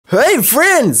Hey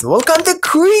friends, welcome to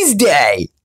Quiz Day!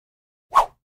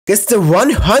 Guess the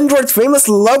 100 famous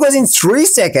logos in 3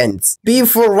 seconds.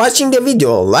 Before watching the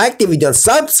video, like the video and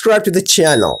subscribe to the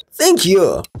channel. Thank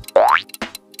you!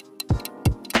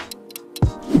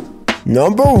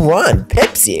 Number 1.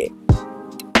 Pepsi.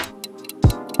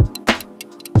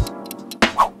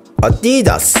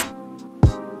 Adidas.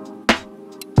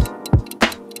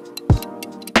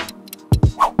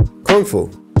 Kung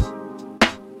Fu.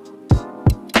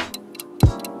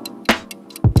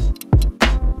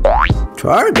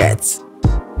 Targets.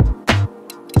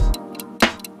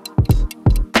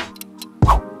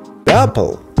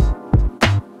 Apple.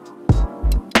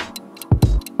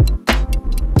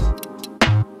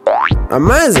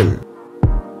 Amazon.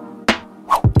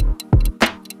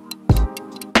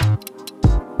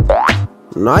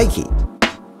 Nike.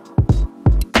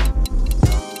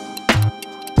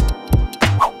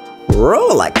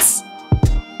 Rolex.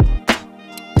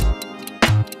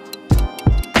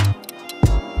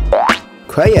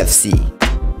 KFC.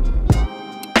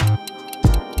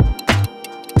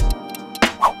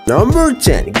 Number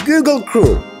 10. Google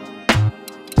Chrome.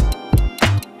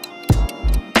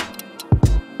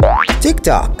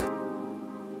 TikTok.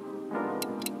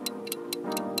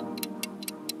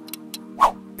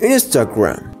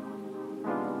 Instagram.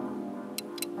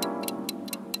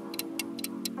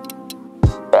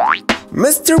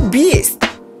 Mr. Beast.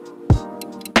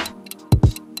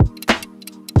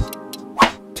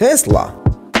 Tesla.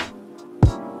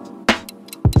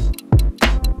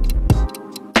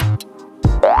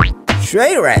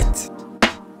 Shayrat.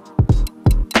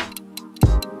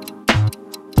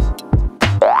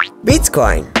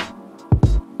 Bitcoin.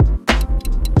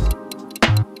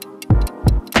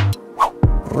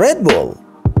 Red Bull.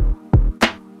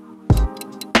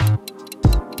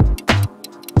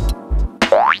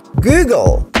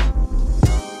 Google.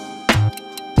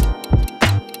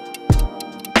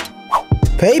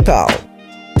 PayPal.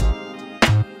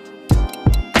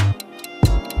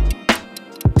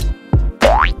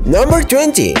 Number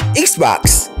 20.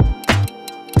 Xbox.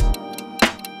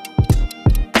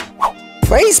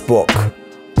 Facebook.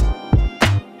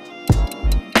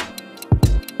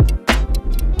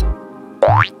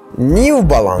 New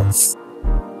Balance.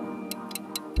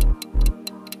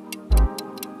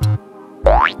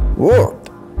 Word.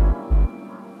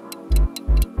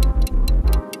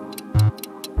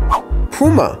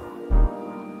 Puma.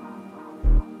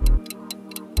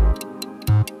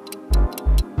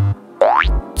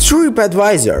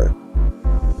 TripAdvisor.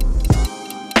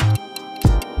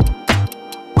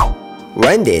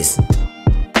 Wendy's.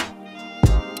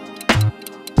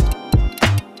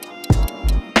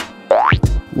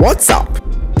 WhatsApp.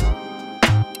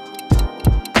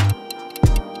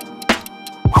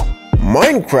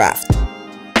 Minecraft.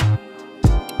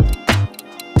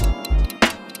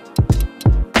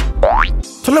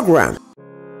 Telegram.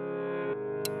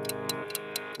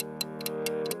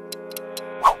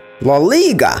 La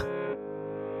Liga.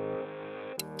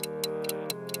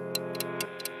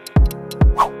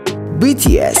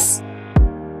 BTS.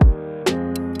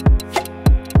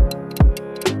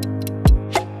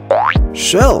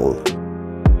 Shell.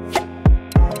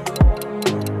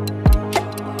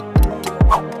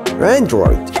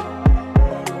 Android.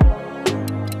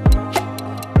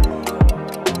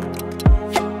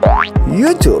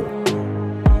 YouTube.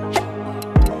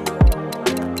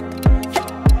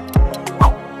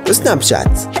 Snapchat.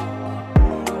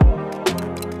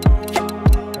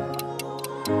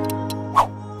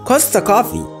 Costa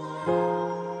Coffee.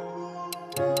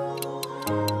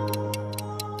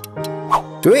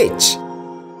 Twitch.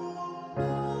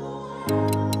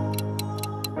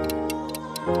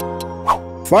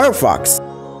 Firefox.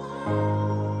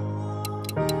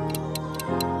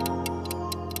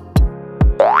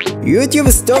 YouTube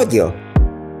Studio.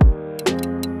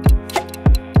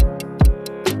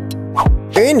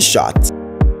 InShot.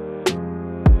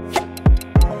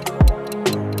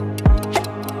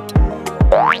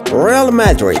 Real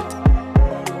Madrid.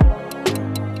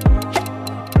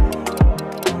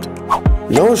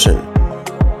 Notion.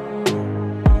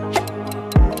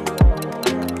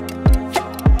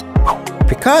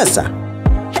 Picasa.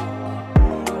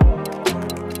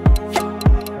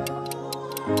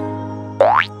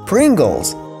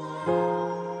 Pringles.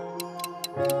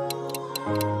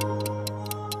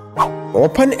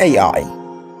 OpenAI.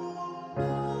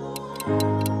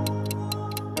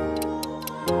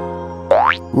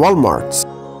 Walmart.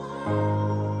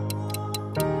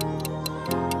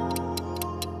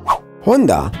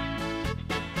 Honda.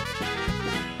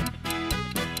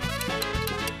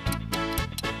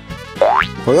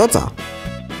 Toyota.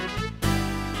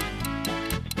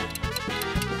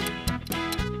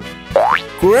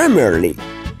 Grammarly.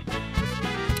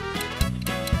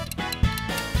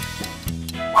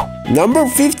 Number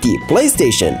 50.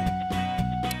 PlayStation.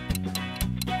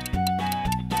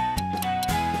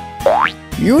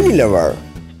 Unilever.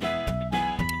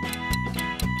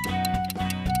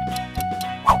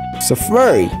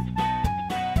 Safari.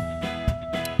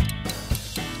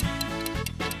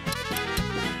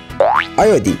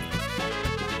 IOD.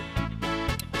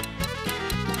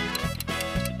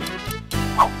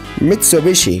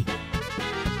 Mitsubishi.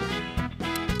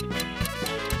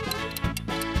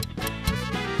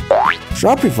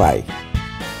 Shopify.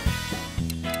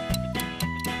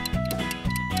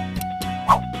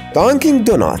 Dunkin'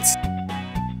 Donuts.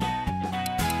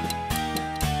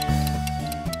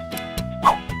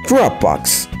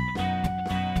 Dropbox.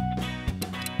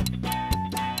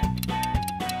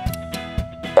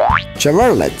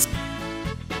 Chevrolet.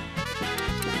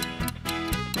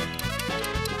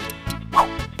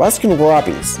 Baskin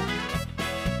Robbins.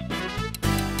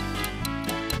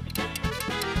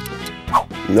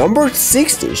 Number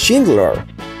 60. Schindler.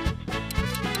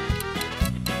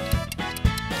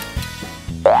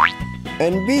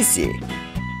 NBC.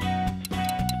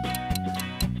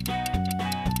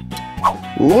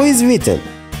 Louis Vuitton.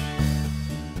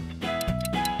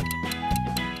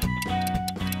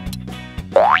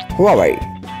 Huawei.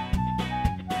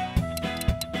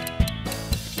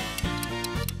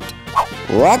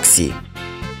 Roxy.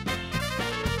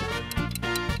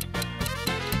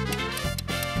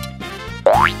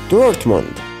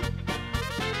 Dortmund.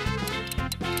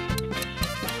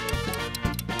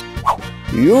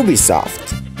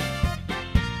 Ubisoft.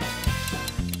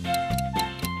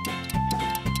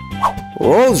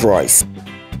 Rolls-Royce.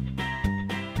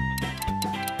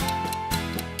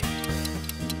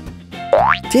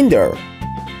 Tinder.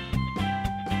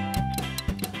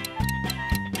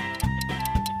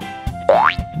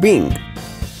 Bing.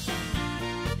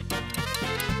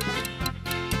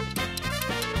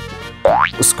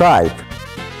 Skype.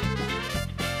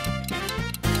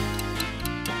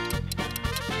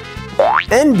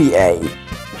 NBA.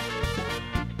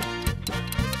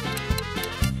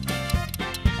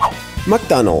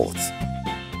 McDonald's.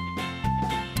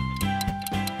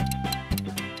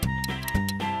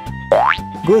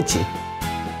 Gucci.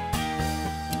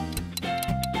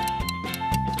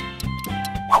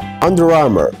 Under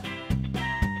Armour.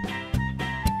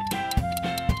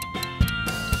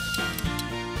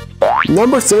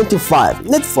 Number 75.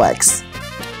 Netflix.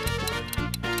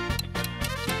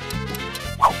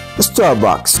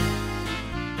 Starbucks.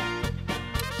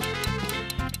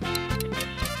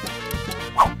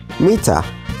 Meta.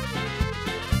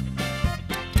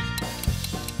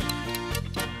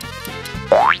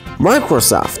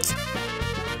 Microsoft.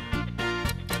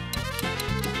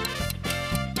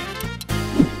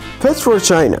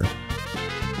 PetroChina.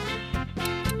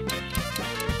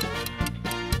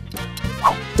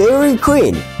 Dairy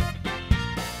Queen.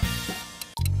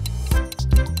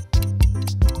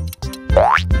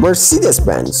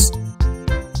 Mercedes-Benz.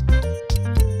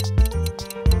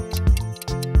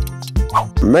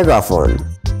 Megaphone.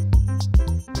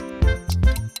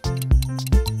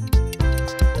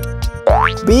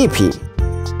 BP.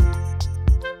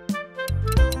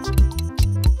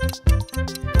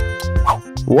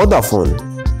 Vodafone.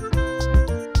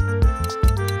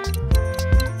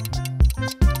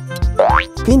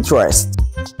 Pinterest.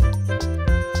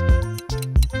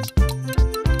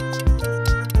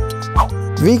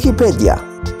 Wikipedia.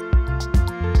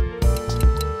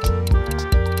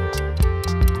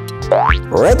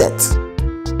 Reddit.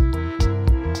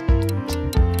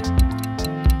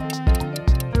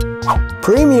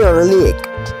 Premier League.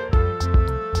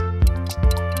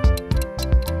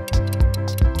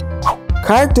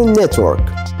 Cartoon Network.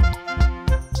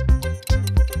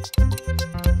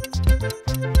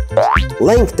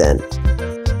 LinkedIn.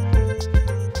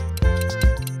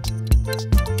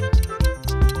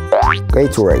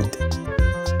 Gatorade.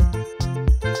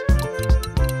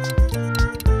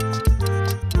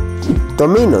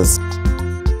 Domino's.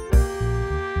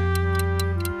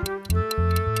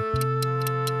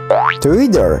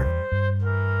 Twitter.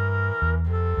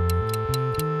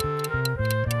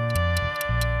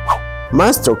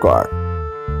 MasterCard.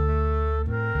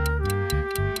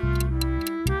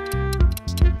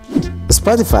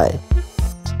 Spotify.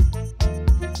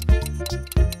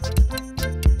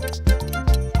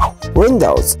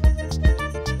 Windows.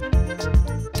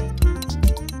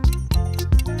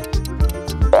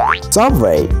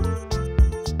 Subway.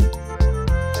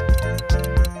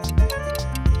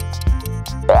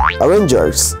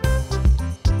 Avengers.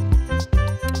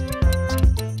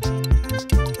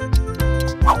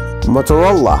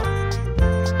 Motorola.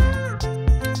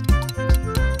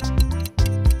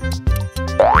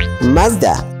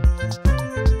 Mazda.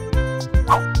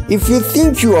 If you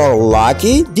think you are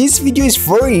lucky, this video is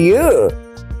for you.